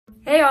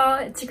Hey y'all,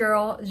 it's your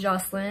girl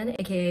Jocelyn,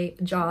 aka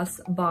Joss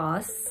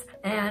Boss,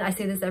 and I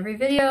say this every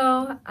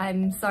video.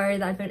 I'm sorry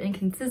that I've been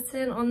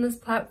inconsistent on this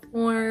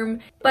platform,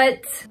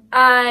 but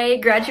I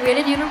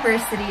graduated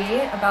university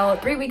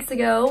about 3 weeks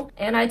ago,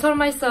 and I told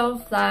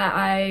myself that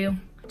I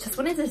just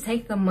wanted to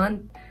take the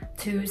month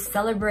to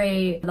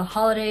celebrate the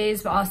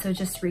holidays, but also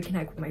just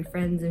reconnect with my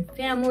friends and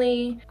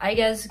family. I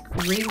guess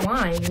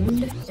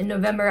rewind. In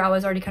November, I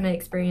was already kind of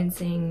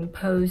experiencing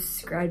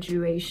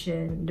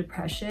post-graduation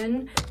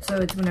depression. So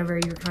it's whenever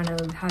you're kind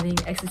of having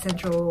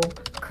existential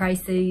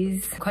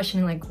crises,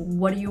 questioning like,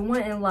 what do you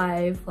want in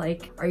life?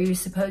 Like, are you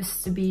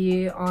supposed to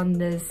be on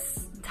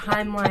this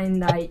timeline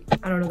that,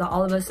 I don't know, that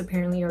all of us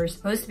apparently are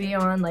supposed to be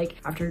on, like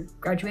after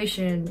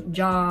graduation,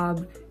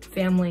 job,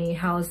 family,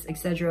 house,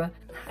 etc.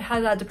 I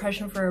had that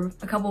depression for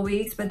a couple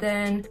weeks, but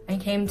then I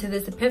came to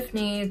this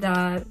epiphany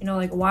that, you know,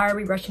 like, why are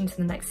we rushing to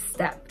the next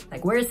step?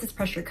 Like, where is this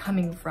pressure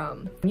coming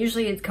from?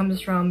 Usually it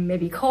comes from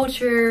maybe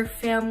culture,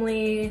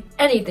 family,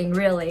 anything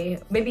really.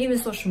 Maybe even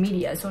social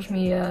media. Social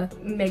media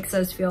makes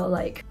us feel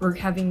like we're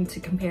having to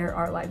compare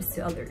our lives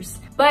to others.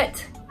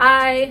 But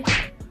I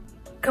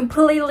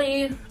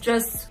completely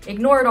just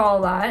ignored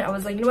all that. I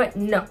was like, you know what?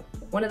 No.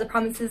 One of the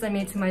promises I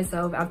made to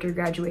myself after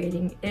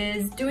graduating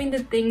is doing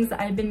the things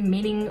that I've been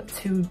meaning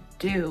to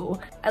do.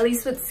 At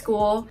least with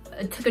school,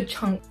 it took a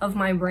chunk of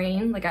my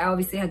brain. Like, I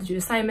obviously had to do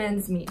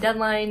assignments, meet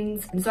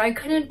deadlines, and so I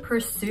couldn't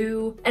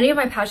pursue any of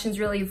my passions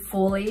really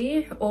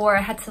fully, or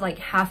I had to like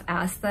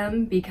half-ass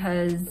them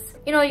because,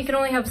 you know, you can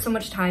only have so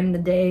much time in the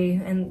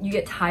day and you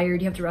get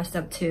tired, you have to rest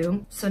up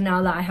too. So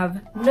now that I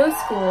have no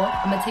school,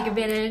 I'm gonna take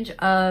advantage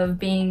of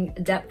being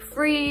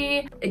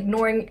debt-free,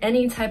 ignoring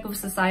any type of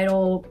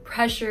societal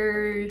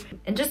pressure,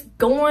 and just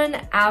going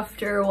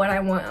after what I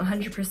want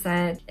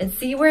 100% and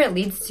see where it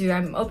leads to.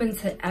 I'm open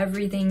to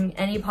everything,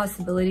 any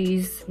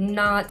possibilities,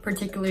 not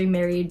particularly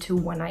married to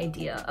one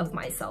idea of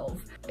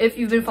myself. If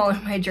you've been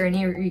following my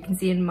journey, or you can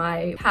see in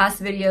my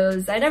past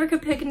videos, I never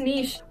could pick a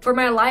niche for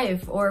my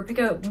life or pick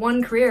up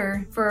one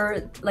career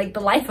for like the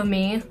life of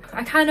me.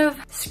 I kind of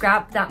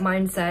scrapped that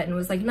mindset and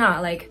was like,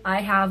 nah, like,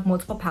 I have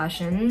multiple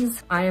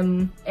passions. I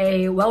am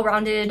a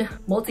well-rounded,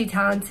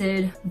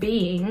 multi-talented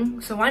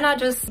being, so why not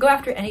just go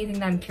after anything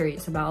that I'm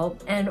curious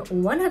about? And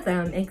one of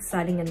them,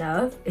 exciting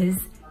enough, is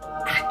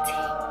acting.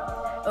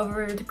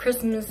 Over the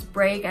Christmas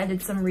break, I did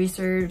some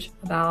research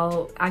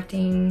about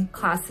acting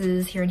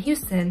classes here in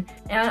Houston,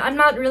 and I'm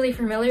not really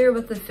familiar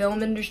with the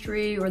film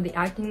industry or the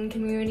acting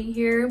community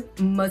here.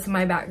 Most of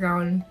my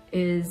background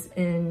is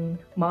in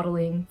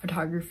modeling,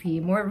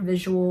 photography, more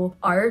visual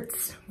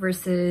arts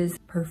versus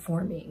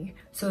performing.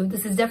 So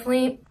this is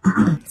definitely,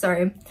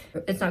 sorry,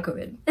 it's not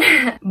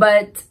COVID,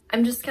 but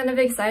I'm just kind of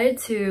excited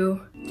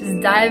to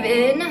just dive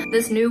in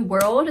this new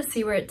world to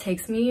see where it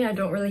takes me. I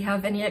don't really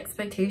have any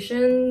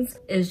expectations.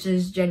 It's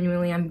just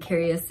genuinely, I'm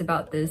curious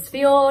about this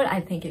field.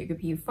 I think it could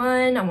be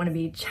fun. I want to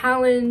be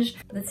challenged.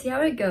 Let's see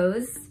how it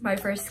goes. My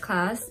first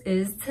class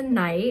is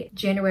tonight,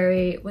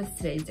 what's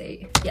today's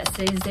date? Yes,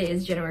 today's date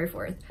is January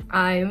 4th.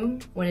 I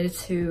wanted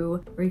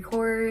to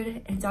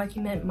record and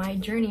document my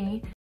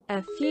journey.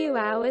 A few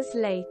hours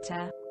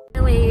later.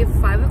 Finally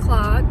 5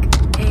 o'clock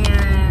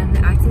and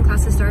the acting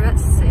classes start at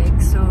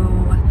 6, so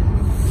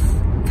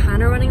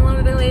kind of running a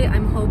little bit late.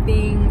 I'm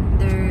hoping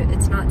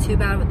it's not too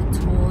bad with the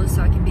tools,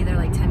 so I can be there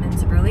like 10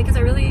 minutes early, because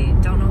I really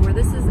don't know where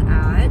this is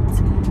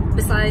at,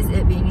 besides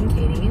it being in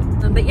Katy.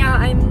 But yeah,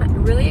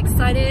 I'm really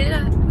excited,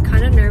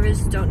 kind of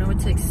nervous, don't know what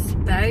to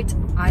expect.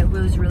 I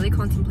was really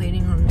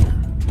contemplating on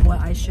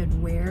what I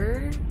should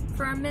wear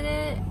for a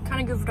minute,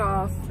 kind of goofed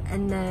off,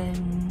 and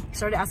then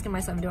started asking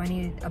myself, do I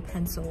need a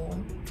pencil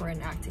for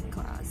an acting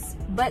class?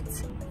 But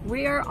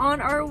we are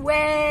on our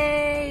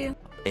way!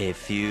 A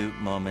few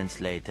moments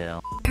later.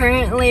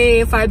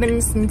 Currently 5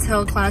 minutes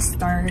until class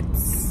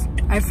starts.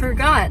 I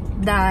forgot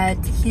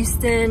that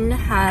Houston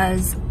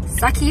has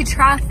sucky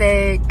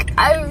traffic.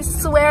 I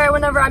swear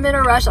whenever I'm in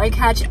a rush, I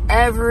catch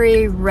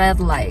every red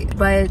light,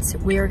 but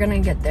we are gonna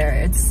get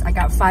there. I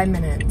got 5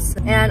 minutes,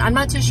 and I'm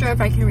not too sure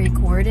if I can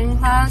record in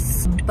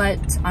class, but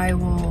I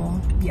will,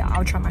 yeah,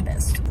 I'll try my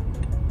best.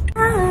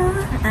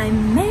 I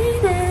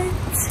made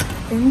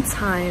it in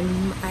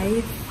time,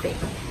 I think.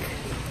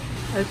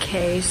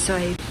 Okay, so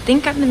I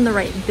think I'm in the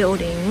right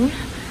building.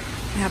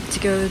 I have to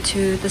go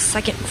to the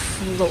second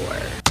floor.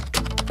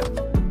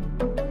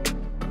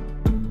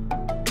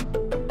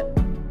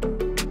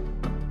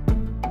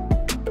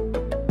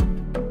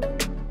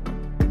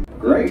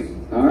 Great.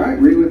 All right,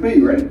 read with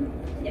me. Ready?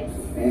 Yes.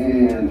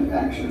 And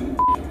action.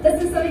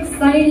 This is so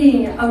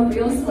exciting. A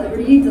real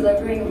celebrity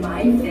delivering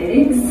my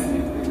figs.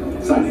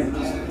 Sign here.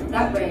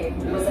 That Ray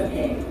was a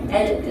pig.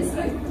 Ed is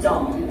a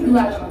doll. Who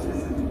latched onto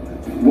this?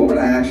 What would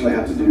I actually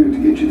have to do to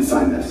get you to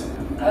sign this?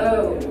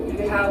 Oh,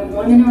 you have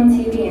women on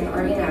TV and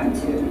already an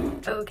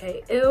attitude.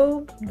 Okay,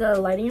 ew. The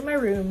lighting in my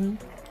room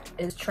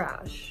is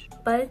trash.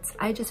 But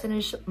I just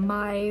finished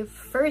my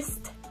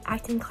first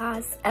acting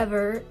class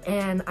ever,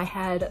 and I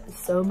had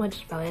so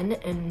much fun.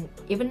 And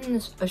even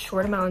in a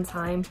short amount of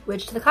time,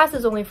 which the class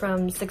is only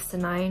from 6 to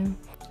 9,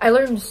 I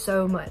learned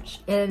so much,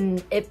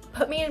 and it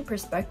put me in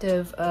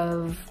perspective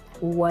of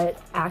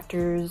what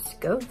actors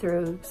go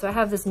through. So I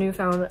have this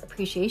newfound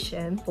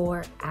appreciation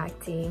for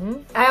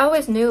acting. I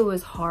always knew it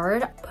was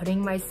hard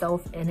putting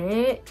myself in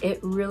it. It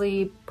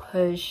really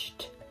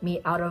pushed me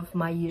out of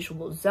my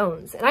usual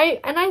zones, and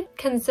I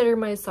consider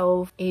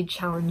myself a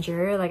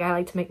challenger. Like, I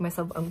like to make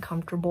myself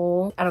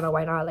uncomfortable. I don't know,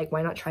 why not? Like,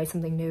 why not try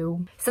something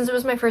new? Since it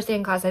was my first day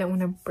in class, I didn't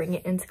want to bring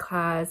it into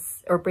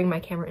class or bring my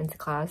camera into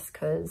class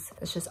because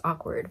it's just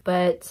awkward.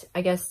 But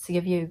I guess to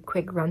give you a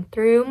quick run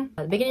through,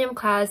 at the beginning of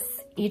class,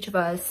 each of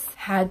us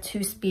had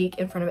to speak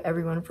in front of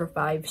everyone for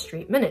 5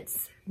 straight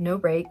minutes, no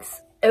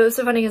breaks. It was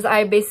so funny because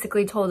I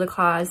basically told the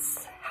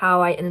class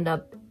how I ended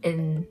up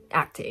in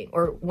acting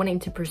or wanting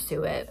to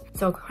pursue it.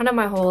 So kind of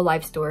my whole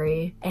life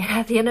story. And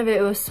at the end of it,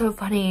 it was so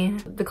funny.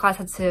 The class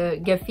had to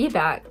give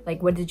feedback.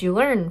 Like, what did you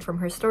learn from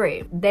her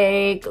story?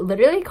 They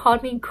literally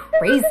called me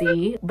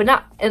crazy, but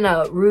not in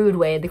a rude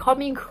way. They called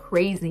me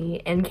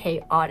crazy and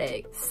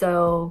chaotic.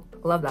 So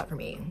love that for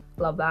me.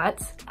 Love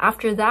that.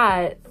 After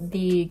that,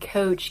 the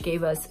coach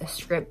gave us a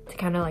script to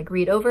kind of like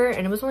read over,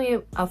 and it was only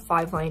a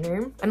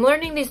 5-liner. I'm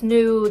learning these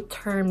new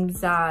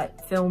terms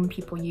that film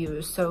people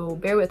use, so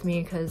bear with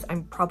me because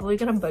I'm probably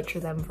gonna butcher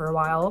them for a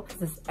while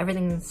because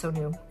everything is so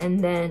new. And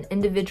then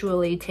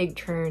individually take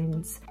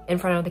turns in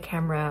front of the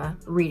camera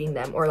reading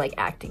them or like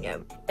acting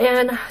it.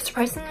 And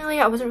surprisingly,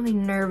 I wasn't really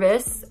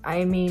nervous.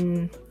 I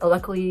mean,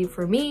 luckily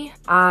for me,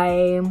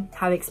 I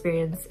have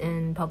experience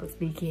in public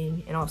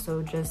speaking, and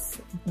also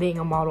just being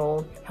a model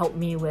helped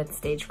me with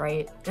stage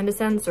fright in a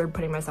sense, or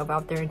putting myself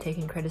out there and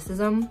taking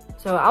criticism.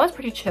 So I was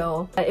pretty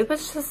chill. It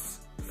was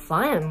just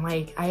fun.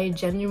 Like, I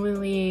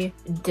genuinely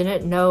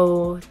didn't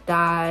know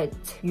that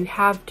you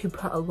have to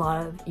put a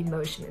lot of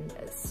emotion in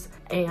this,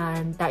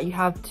 and that you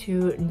have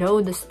to know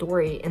the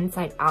story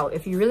inside out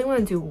if you really want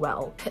to do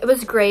well. It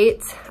was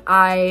great.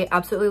 I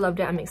absolutely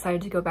loved it. I'm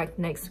excited to go back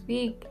next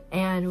week,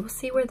 and we'll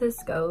see where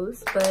this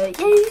goes. But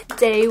yay,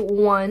 day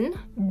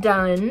 1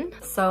 done.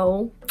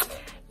 So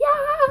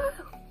yeah.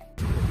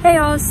 Hey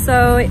y'all,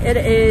 so it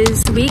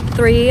is week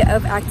 3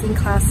 of acting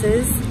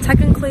classes.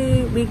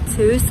 Technically week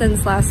 2,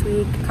 since last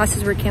week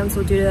classes were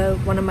canceled due to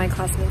one of my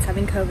classmates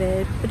having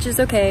COVID, which is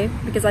okay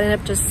because I ended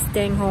up just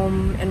staying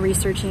home and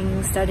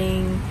researching,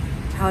 studying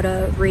how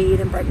to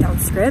read and break down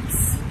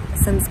scripts,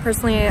 since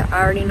personally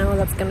I already know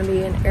that's going to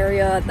be an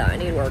area that I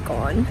need to work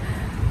on.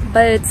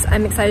 But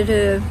I'm excited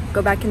to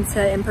go back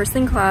into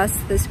in-person class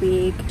this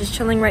week. Just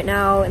chilling right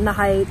now in the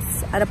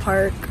Heights at a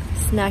park,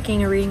 snacking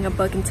and reading a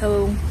book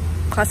until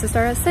classes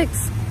start at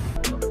 6.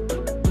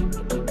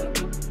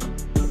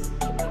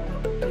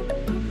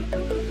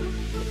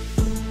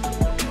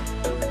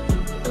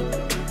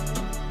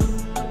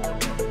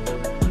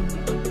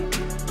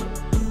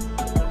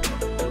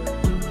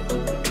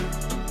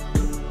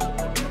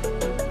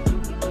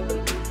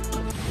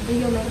 The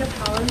Omega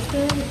Power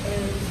Spin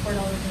is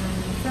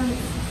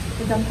 $4.90.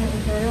 The Dunkin'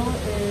 Imperial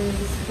is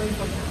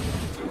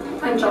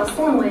 $44. I'm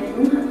Jocelyn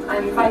Wynn.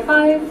 I'm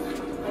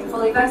 5'5". I'm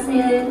fully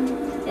vaccinated,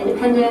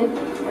 independent,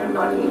 and I'm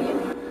non-union.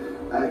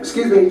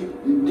 Excuse me,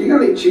 do you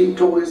got any cheap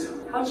toys?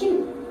 How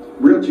cheap?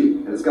 Real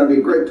cheap, and it's got to be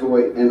a great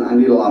toy, and I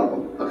need a lot of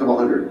them, a couple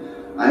hundred.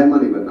 I have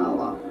money, but not a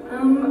lot.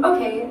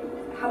 Okay.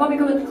 How about we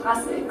go with the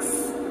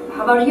classics?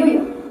 How about a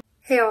yo-yo?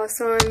 Hey y'all,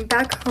 so I'm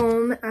back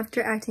home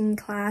after acting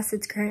class.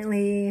 It's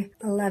currently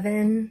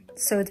 11,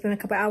 so it's been a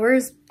couple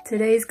hours.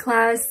 Today's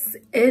class,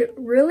 it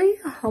really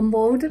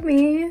humbled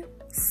me.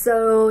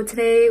 So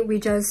today we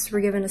just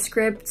were given a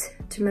script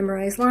to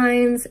memorize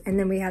lines, and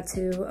then we had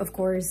to, of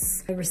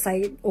course,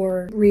 recite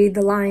or read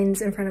the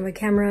lines in front of a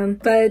camera.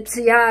 But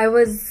yeah, I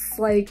was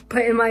like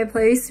put in my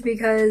place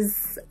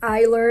because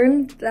I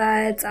learned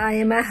that I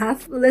am a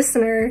half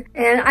listener,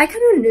 and I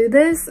kind of knew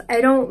this.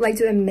 I don't like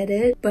to admit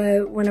it,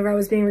 but whenever I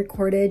was being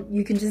recorded,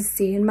 you can just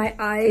see in my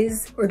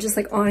eyes or just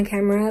like on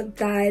camera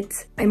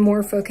that I'm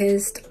more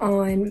focused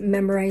on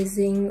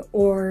memorizing,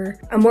 or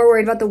I'm more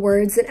worried about the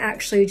words than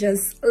actually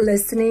just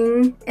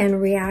listening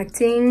and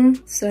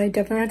reacting. So I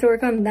definitely have to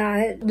work on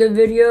that. The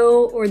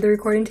video or the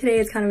recording today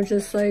is kind of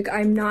just like,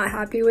 I'm not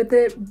happy with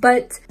it,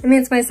 but I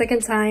mean, it's my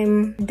second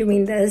time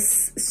doing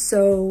this,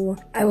 so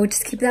I will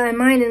just keep that in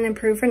mind and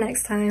improve for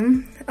next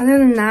time. Other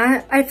than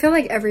that, I feel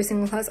like every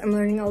single class I'm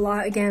learning a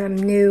lot. Again, I'm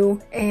new,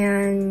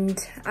 and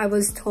I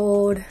was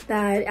told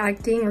that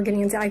acting or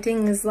getting into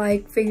acting is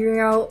like figuring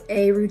out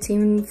a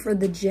routine for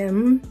the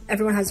gym.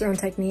 Everyone has their own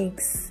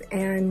techniques,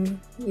 and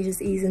you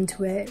just ease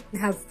into it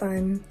and have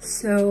fun.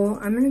 So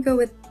I'm gonna go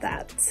with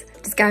that.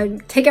 Just gotta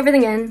take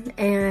everything in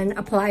and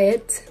apply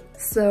it.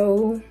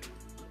 So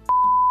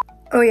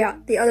oh yeah,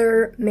 the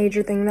other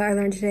major thing that I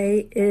learned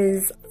today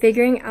is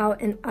figuring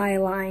out an eye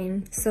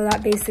line. So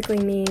that basically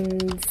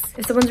means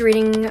if someone's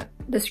reading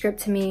the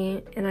script to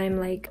me and I'm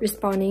like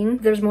responding,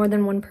 if there's more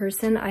than one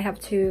person, I have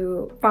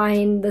to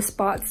find the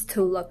spots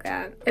to look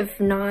at. If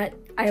not,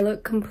 I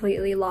look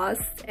completely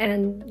lost,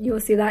 and you'll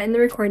see that in the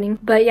recording.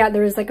 But yeah,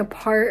 there was like a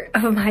part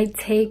of my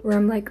take where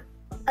I'm like,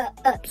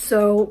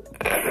 so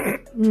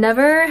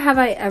never have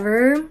I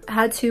ever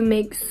had to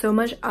make so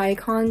much eye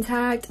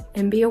contact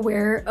and be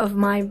aware of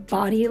my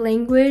body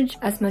language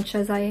as much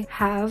as I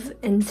have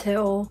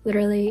until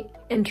literally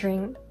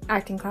entering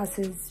acting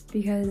classes,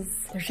 because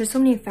there's just so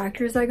many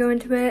factors that go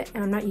into it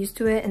and I'm not used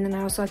to it. And then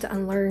I also have to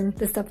unlearn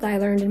the stuff that I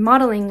learned in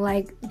modeling,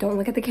 like don't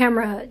look at the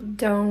camera,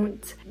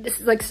 this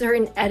is like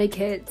certain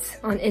etiquette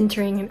on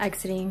entering and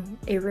exiting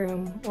a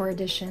room or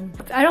audition.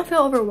 I don't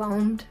feel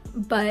overwhelmed,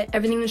 but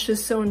everything is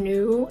just so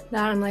new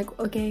that I'm like,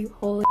 okay,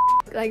 holy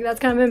like that's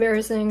kind of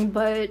embarrassing,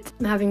 but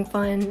I'm having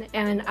fun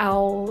and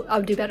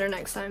I'll do better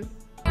next time.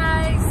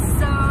 Guys,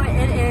 so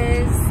it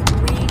is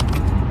week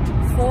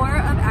 4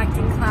 of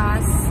acting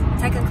class.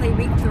 Technically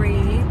week 3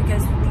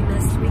 because we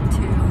missed week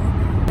 2.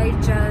 I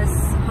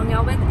just hung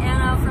out with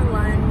Anna for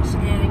lunch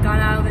and got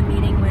out of a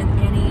meeting with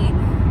Annie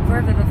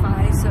for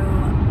Vivify. So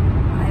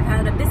I've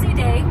had a busy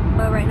day,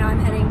 but right now I'm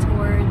heading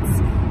towards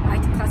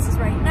acting classes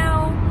right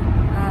now.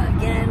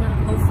 Again,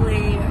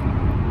 hopefully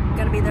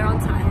gonna be there on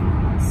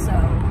time. So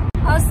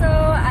also,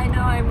 I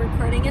know I'm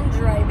recording and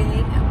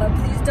driving, but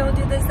please don't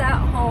do this at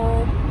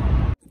home.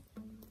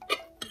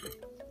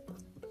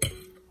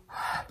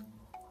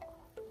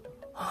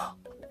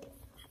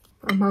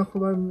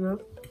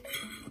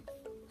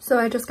 So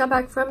I just got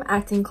back from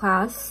acting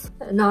class.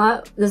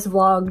 Not this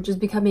vlog just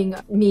becoming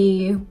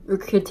me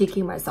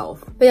critiquing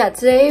myself. But yeah,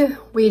 today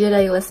we did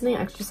a listening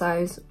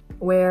exercise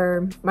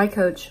where my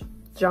coach,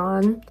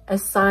 John,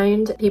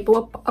 assigned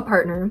people a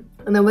partner.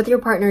 And then with your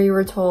partner, you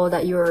were told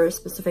that you were a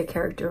specific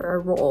character or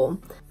role.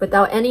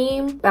 Without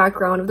any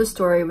background of the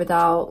story,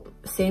 without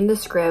seeing the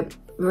script,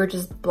 we were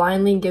just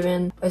blindly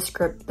given a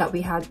script that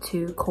we had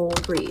to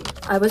cold read.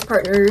 I was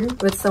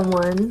partnered with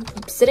someone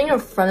sitting in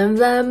front of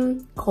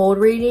them, cold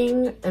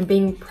reading and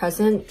being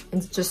present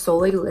and just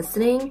solely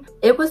listening.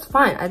 It was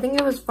fine. I think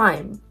it was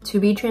fine. To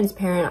be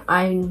transparent,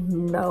 I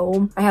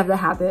know I have the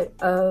habit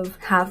of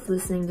half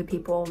listening to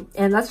people,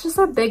 and that's just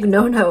a big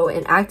no-no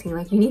in acting.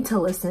 Like, you need to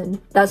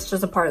listen. That's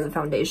just a part of the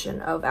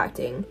foundation of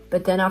acting.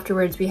 But then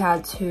afterwards, we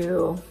had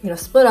to,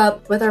 split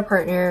up with our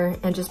partner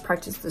and just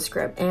practice the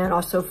script and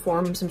also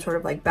form some sort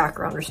of like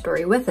background or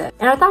story with it.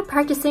 And I thought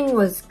practicing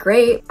was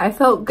great. I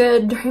felt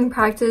good during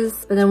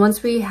practice, but then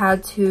once we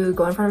had to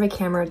go in front of a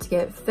camera to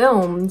get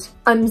filmed,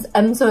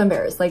 I'm so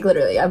embarrassed. Like,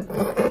 literally,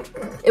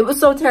 it was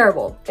so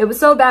terrible. It was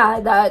so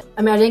bad that,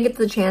 I didn't get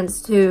the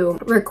chance to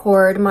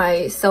record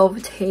my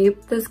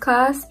self-tape this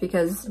class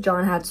because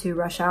John had to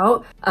rush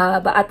out.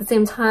 But at the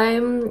same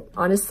time,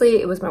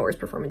 honestly, it was my worst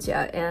performance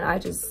yet. And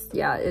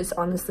it's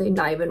honestly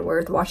not even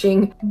worth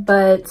watching.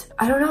 But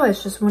I don't know,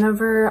 it's just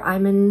whenever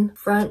I'm in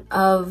front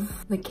of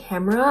the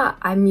camera,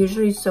 I'm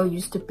usually so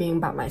used to being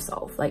by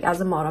myself. Like,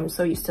 as a model, I'm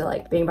so used to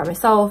like being by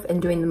myself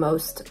and doing the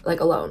most like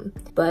alone.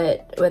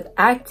 But with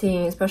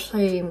acting,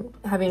 especially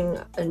having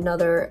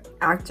another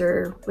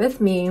actor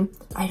with me,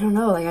 I don't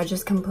know, like I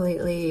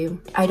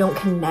don't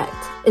connect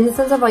in the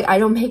sense of like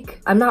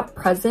I'm not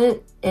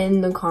present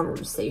in the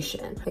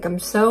conversation. Like, I'm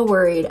so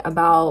worried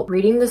about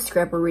reading the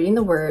script or reading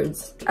the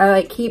words. I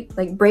like keep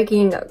like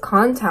breaking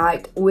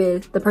contact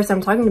with the person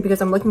I'm talking to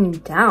because I'm looking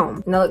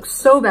down and that looks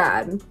so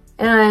bad.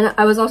 And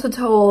I was also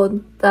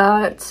told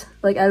that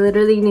like I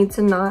literally need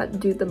to not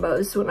do the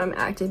most when I'm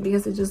acting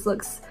because it just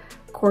looks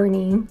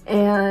corny,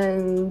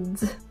 and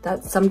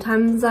that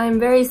sometimes I'm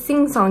very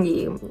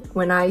sing-songy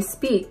when I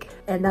speak,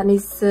 and that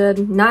needs to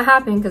not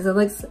happen because it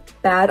looks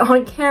bad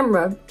on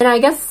camera. And I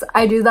guess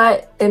I do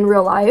that in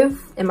real life.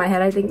 In my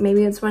head, I think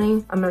maybe it's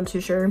funny. I'm not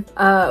too sure.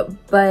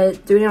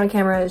 But doing it on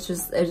camera, it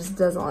just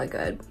doesn't look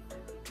good.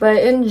 But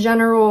in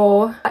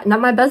general,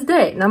 not my best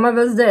day. Not my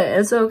best day.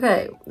 It's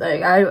okay.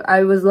 Like,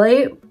 I was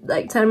late,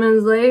 like 10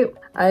 minutes late.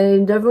 I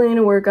definitely need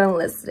to work on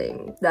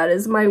listening. That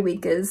is my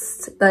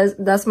weakest.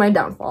 That's my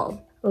downfall.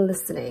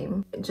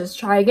 Listening. Just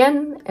try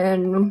again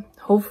and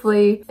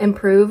hopefully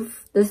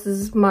improve. This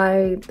is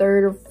my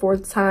 3rd or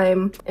 4th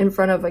time in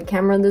front of a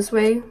camera this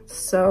way,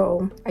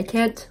 so I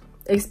can't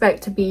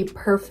expect to be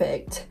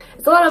perfect.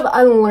 It's a lot of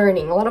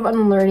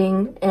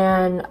unlearning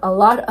and a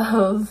lot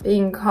of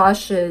being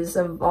cautious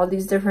of all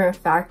these different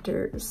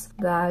factors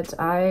that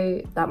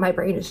my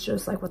brain is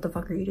just like, what the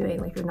fuck are you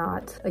doing? Like, you're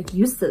not like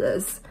used to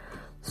this.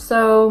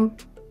 So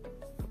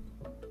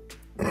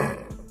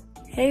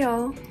hey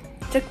y'all,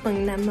 Chúc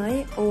mừng năm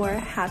mới, or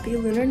Happy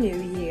Lunar New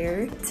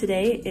Year.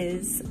 Today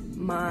is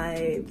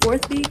my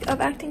 4th week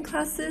of acting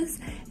classes,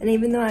 and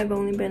even though I've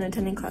only been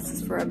attending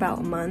classes for about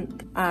a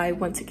month, I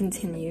want to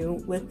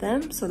continue with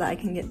them so that I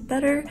can get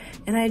better,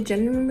 and I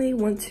genuinely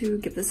want to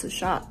give this a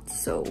shot.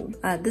 So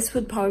this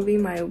would probably be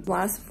my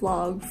last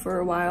vlog for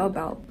a while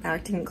about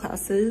acting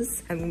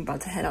classes. I'm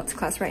about to head out to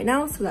class right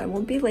now so that I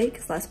won't be late,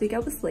 because last week I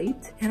was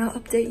late, and I'll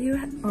update you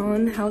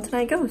on how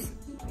tonight goes.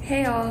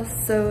 Hey y'all,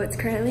 so it's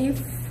currently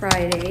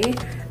Friday.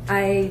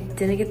 I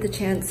didn't get the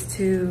chance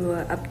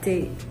to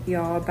update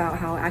y'all about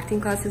how acting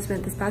classes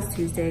went this past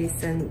Tuesday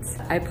since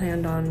I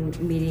planned on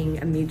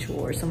meeting a mutual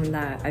or someone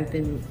that I've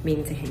been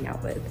meaning to hang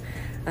out with.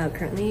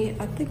 Currently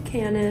at the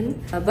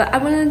Cannon, but I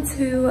wanted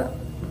to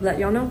let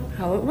y'all know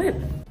how it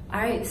went.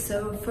 Alright,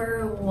 so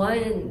for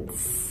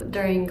once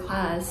during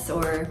class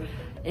or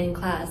in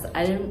class,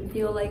 I didn't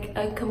feel like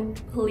a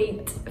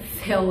complete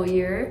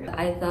failure.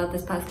 I thought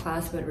this past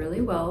class went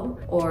really well,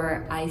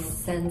 or I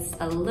sensed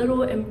a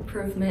little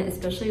improvement,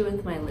 especially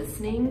with my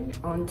listening.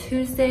 On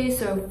Tuesday,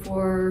 so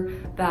for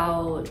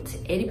about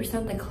 80%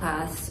 of the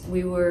class,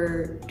 we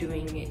were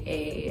doing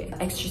a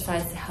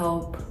exercise to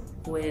help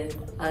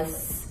with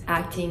us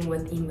acting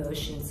with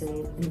emotions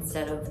and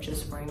instead of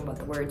just worrying about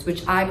the words,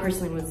 which I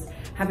personally was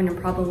having a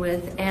problem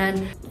with.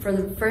 And for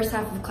the first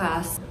half of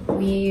class,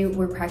 we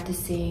were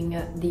practicing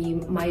the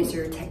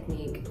Miser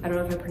technique. I don't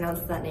know if I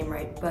pronounced that name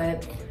right,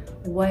 but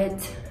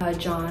what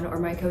John, or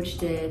my coach,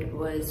 did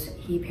was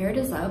he paired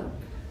us up.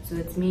 So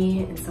it's me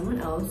and someone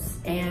else,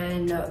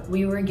 and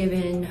we were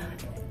given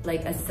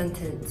like a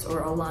sentence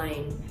or a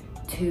line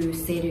to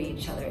say to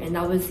each other, and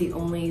that was the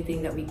only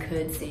thing that we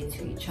could say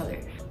to each other.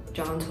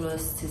 John told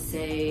us to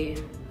say,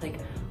 like,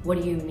 what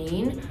do you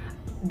mean?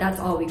 That's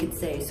all we could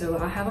say. So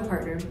I have a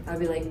partner, I'd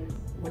be like,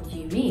 what do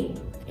you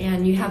mean?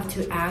 And you have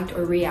to act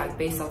or react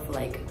based off of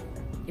like,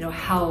 you know,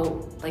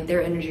 how, like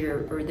their energy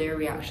or their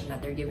reaction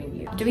that they're giving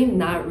you. Doing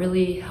that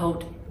really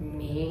helped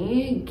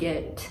me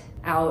get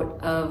out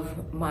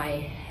of my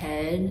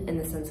head in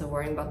the sense of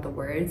worrying about the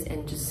words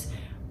and just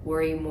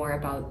worry more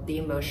about the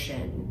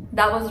emotion.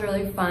 That was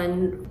really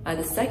fun.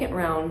 The second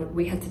round,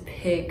 we had to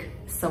pick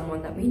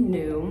someone that we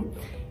knew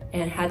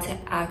and had to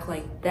act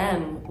like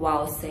them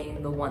while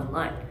saying the one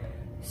line.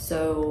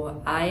 So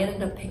I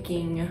ended up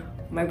picking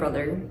my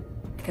brother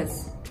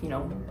because, you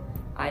know,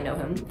 I know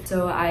him.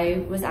 So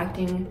I was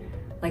acting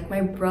like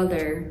my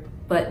brother,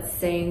 but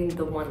saying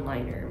the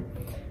one-liner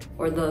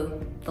or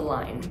the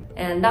line.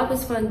 And that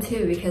was fun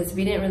too, because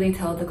we didn't really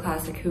tell the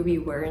class like who we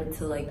were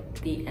until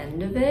like the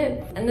end of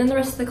it. And then the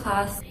rest of the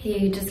class,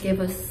 he just gave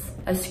us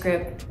a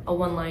script, a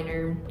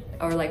one-liner,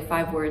 or like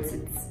 5 words.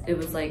 It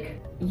was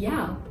like,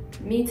 yeah,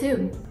 me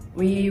too.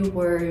 We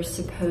were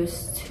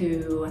supposed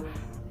to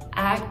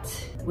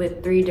act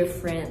with 3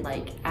 different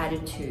like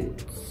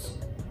attitudes,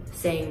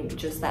 saying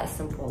just that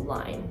simple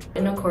line.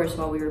 And of course,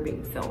 while we were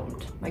being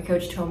filmed, my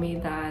coach told me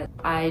that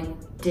I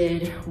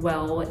did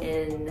well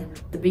in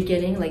the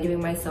beginning, like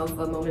giving myself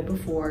a moment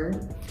before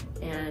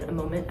and a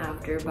moment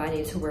after, but I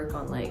need to work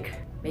on like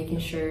making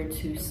sure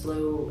to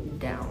slow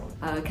down.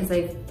 Cause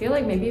I feel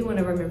like maybe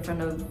whenever I'm in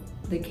front of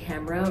the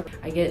camera,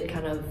 I get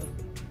kind of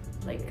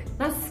like,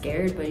 not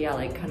scared, but yeah,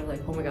 like kind of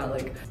like, oh my God,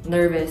 like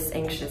nervous,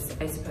 anxious,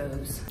 I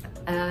suppose.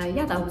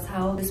 Yeah, that was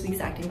how this week's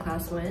acting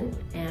class went,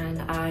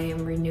 and I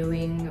am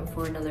renewing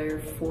for another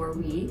 4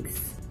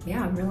 weeks.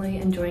 Yeah, I'm really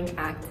enjoying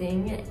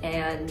acting,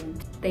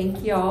 and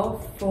thank y'all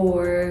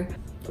for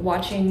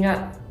watching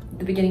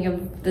the beginning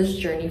of this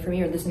journey for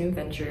me, or this new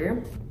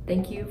venture.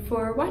 Thank you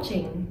for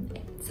watching.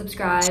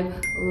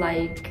 Subscribe,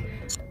 like,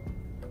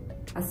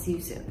 I'll see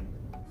you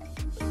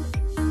soon.